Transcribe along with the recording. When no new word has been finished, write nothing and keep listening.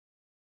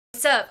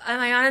What's up? I'm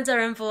Ayana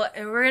Dalrymple,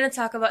 and we're going to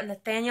talk about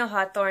Nathaniel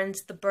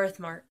Hawthorne's The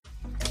Birthmark.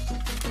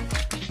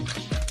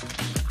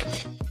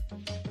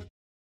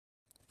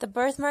 The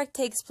Birthmark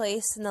takes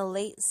place in the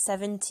late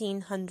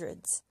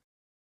 1700s.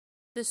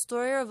 The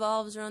story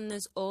revolves around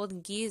this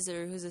old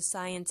geezer who's a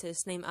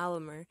scientist named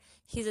Alimer.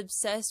 He's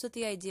obsessed with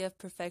the idea of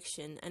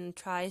perfection and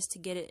tries to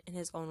get it in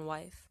his own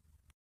wife.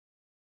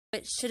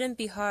 It shouldn't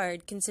be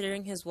hard,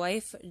 considering his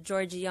wife,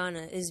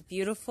 Georgiana, is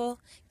beautiful,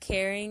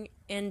 caring,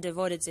 and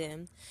devoted to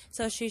him.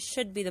 So she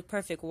should be the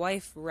perfect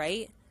wife,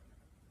 right?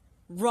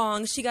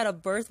 Wrong, she got a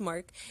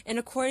birthmark, and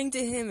according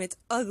to him, it's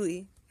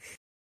ugly.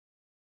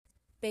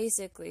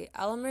 Basically,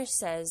 Alimer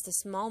says the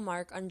small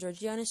mark on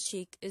Georgiana's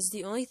cheek is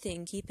the only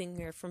thing keeping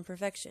her from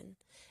perfection,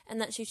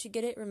 and that she should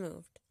get it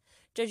removed.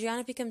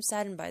 Georgiana becomes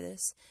saddened by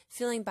this,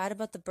 feeling bad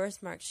about the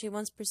birthmark she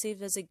once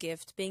perceived as a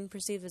gift being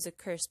perceived as a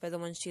curse by the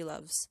one she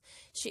loves.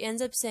 She ends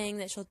up saying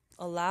that she'll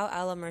allow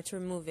Alimer to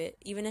remove it,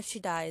 even if she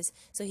dies,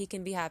 so he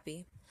can be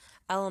happy.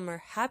 Alimer,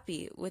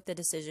 happy with the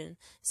decision,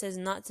 says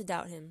not to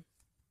doubt him.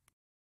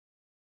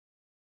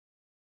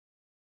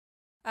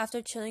 After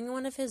chilling in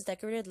one of his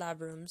decorated lab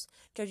rooms,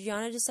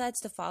 Georgiana decides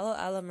to follow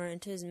Alimer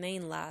into his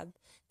main lab.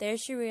 There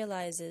she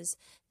realizes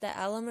that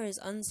Alimer is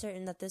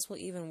uncertain that this will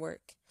even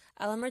work.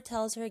 Alimer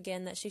tells her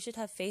again that she should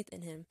have faith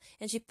in him,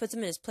 and she puts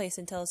him in his place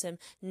and tells him,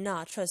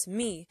 "Nah, trust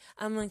me,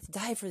 I'm willing to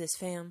die for this,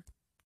 fam."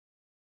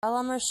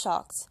 Alimer's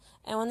shocked,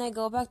 and when they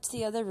go back to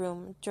the other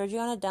room,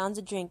 Georgiana downs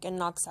a drink and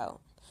knocks out.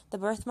 The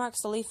birthmark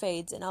slowly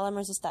fades, and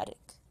Alimer's ecstatic.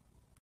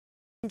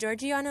 When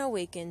Georgiana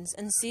awakens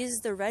and sees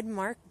the red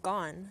mark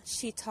gone,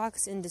 she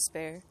talks in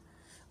despair.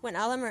 When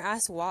Alimer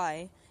asks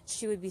why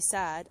she would be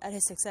sad at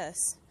his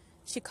success,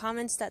 she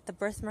comments that the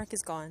birthmark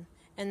is gone,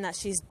 and that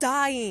she's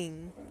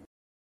dying.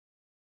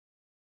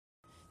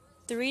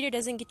 The reader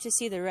doesn't get to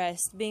see the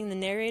rest, being the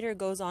narrator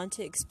goes on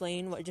to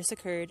explain what just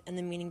occurred and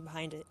the meaning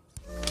behind it.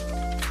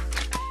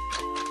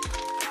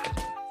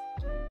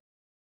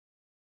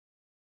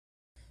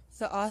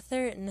 The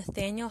author,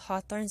 Nathaniel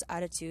Hawthorne's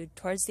attitude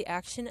towards the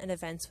action and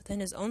events within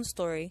his own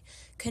story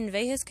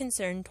convey his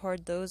concern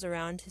toward those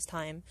around his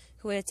time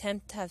who would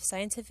attempt to have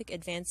scientific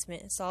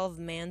advancement solve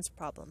man's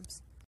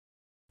problems.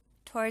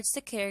 Towards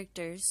the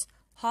characters,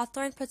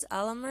 Hawthorne puts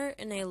Alimer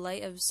in a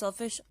light of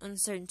selfish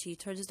uncertainty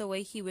towards the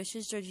way he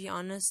wishes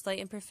Georgiana's slight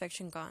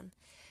imperfection gone,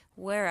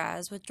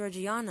 whereas with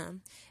Georgiana,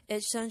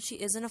 it's shown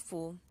she isn't a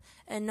fool,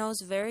 and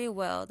knows very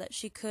well that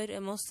she could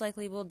and most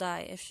likely will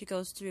die if she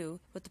goes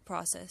through with the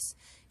process,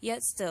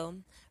 yet still,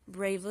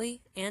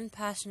 bravely and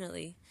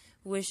passionately,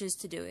 wishes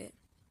to do it.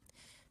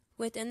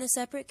 Within the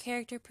separate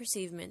character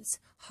perceivements,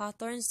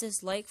 Hawthorne's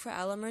dislike for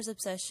Alimer's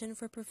obsession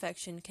for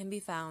perfection can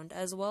be found,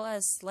 as well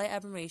as slight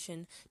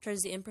admiration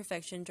towards the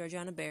imperfection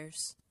Georgiana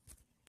bears.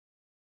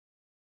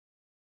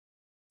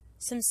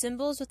 Some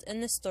symbols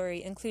within the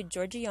story include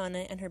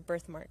Georgiana and her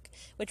birthmark,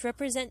 which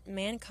represent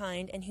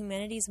mankind and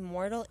humanity's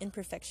mortal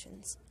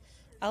imperfections.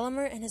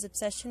 Alimer and his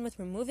obsession with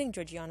removing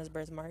Georgiana's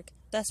birthmark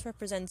thus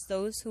represents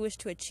those who wish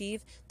to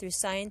achieve through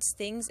science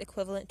things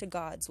equivalent to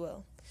God's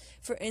will.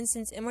 For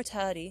instance,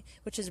 immortality,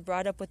 which is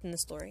brought up within the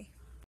story.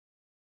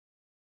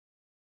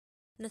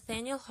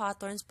 Nathaniel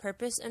Hawthorne's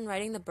purpose in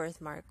writing The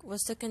Birthmark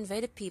was to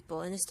convey to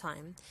people in his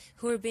time,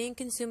 who were being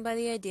consumed by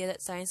the idea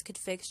that science could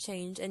fix,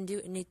 change, and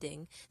do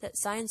anything, that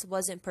science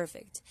wasn't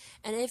perfect,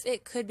 and if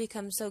it could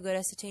become so good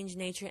as to change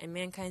nature and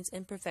mankind's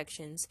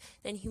imperfections,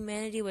 then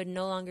humanity would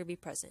no longer be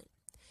present.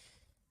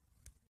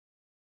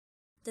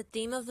 The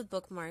theme of the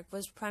bookmark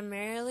was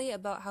primarily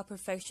about how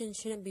perfection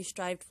shouldn't be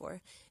strived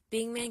for,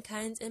 being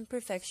mankind's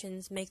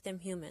imperfections make them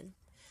human.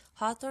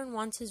 Hawthorne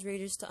wants his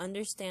readers to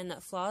understand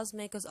that flaws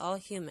make us all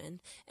human,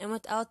 and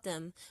without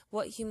them,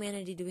 what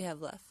humanity do we have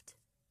left?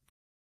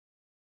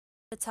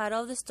 The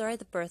title of the story,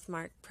 The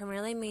Birthmark,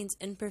 primarily means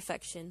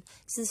imperfection,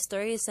 since the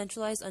story is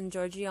centralized on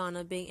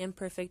Georgiana being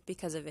imperfect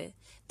because of it.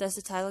 Thus,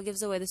 the title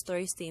gives away the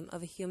story's theme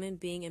of a human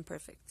being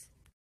imperfect.